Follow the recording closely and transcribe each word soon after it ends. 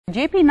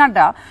JP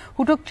Nadda,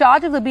 who took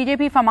charge of the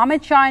BJP from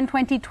Amit Shah in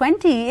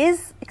 2020,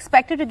 is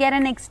expected to get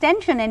an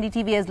extension,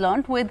 NDTV has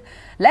learnt, with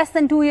less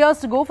than 2 years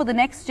to go for the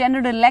next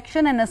general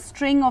election and a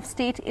string of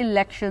state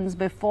elections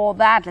before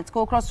that. Let's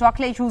go across to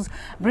Akhilesh, who's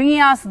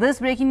bringing us this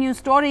breaking news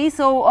story.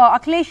 So,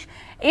 Akhilesh,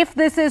 if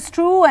this is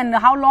true, and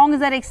how long is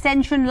that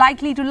extension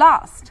likely to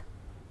last?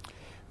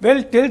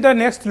 Well, till the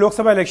next Lok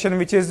Sabha election,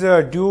 which is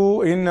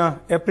due in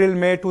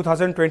April-May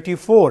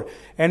 2024,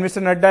 and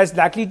Mr. Nadda is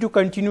likely to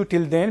continue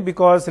till then,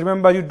 because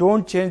remember, you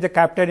don't change the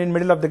captain in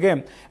middle of the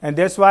game. And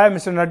that's why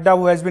Mr. Nadda,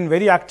 who has been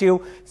very active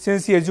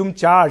since he assumed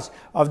charge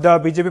of the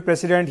BJP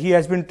president, he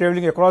has been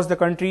traveling across the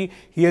country.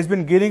 He has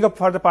been gearing up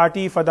for the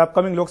party for the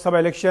upcoming Lok Sabha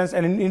elections,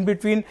 and in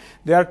between,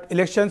 there are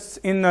elections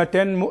in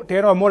 10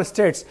 or more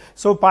states.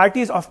 So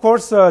party is, of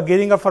course,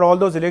 gearing up for all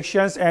those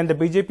elections, and the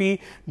BJP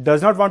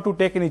does not want to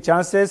take any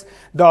chances.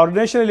 The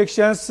organizational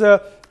elections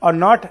are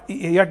not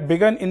yet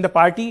begun in the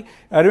party.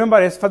 Remember,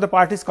 as for the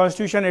party's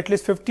constitution, at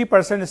least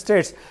 50%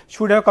 states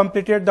should have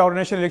completed the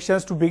organizational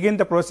elections to begin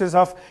the process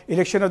of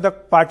election of the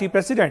party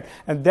president.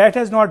 And that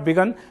has not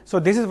begun. So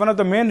this is one of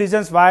the main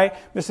reasons why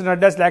Mr.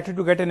 Nadda is likely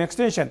to get an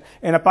extension.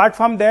 And apart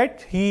from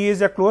that, he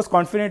is a close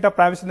confidant of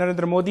Prime Minister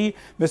Narendra Modi.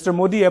 Mr.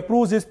 Modi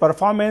approves his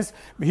performance.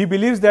 He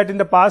believes that in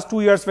the past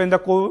 2 years, when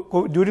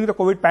during the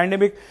COVID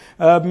pandemic,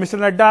 Mr.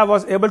 Nadda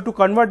was able to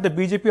convert the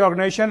BJP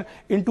organization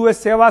into a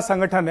Seva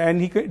Sangathan,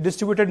 and he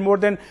distributed more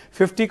than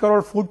 50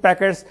 crore food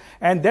packets,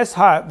 and that's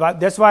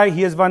why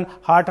he has won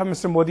heart of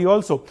Mr. Modi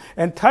also.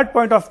 And third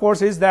point, of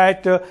course, is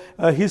that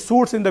he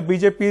suits in the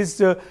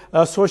BJP's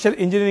social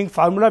engineering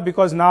formula,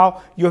 because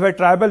now you have a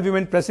tribal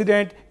women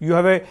president, you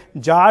have a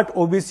Jat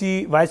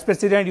OBC vice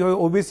president, you have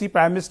OBC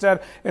prime minister,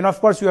 and of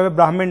course you have a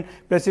Brahmin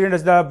president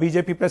as the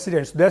BJP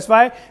president. So that's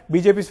why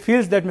BJP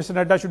feels that Mr.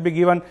 Nadda should be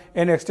given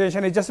an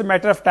extension. It's just a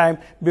matter of time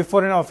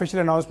before an official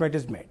announcement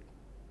is made.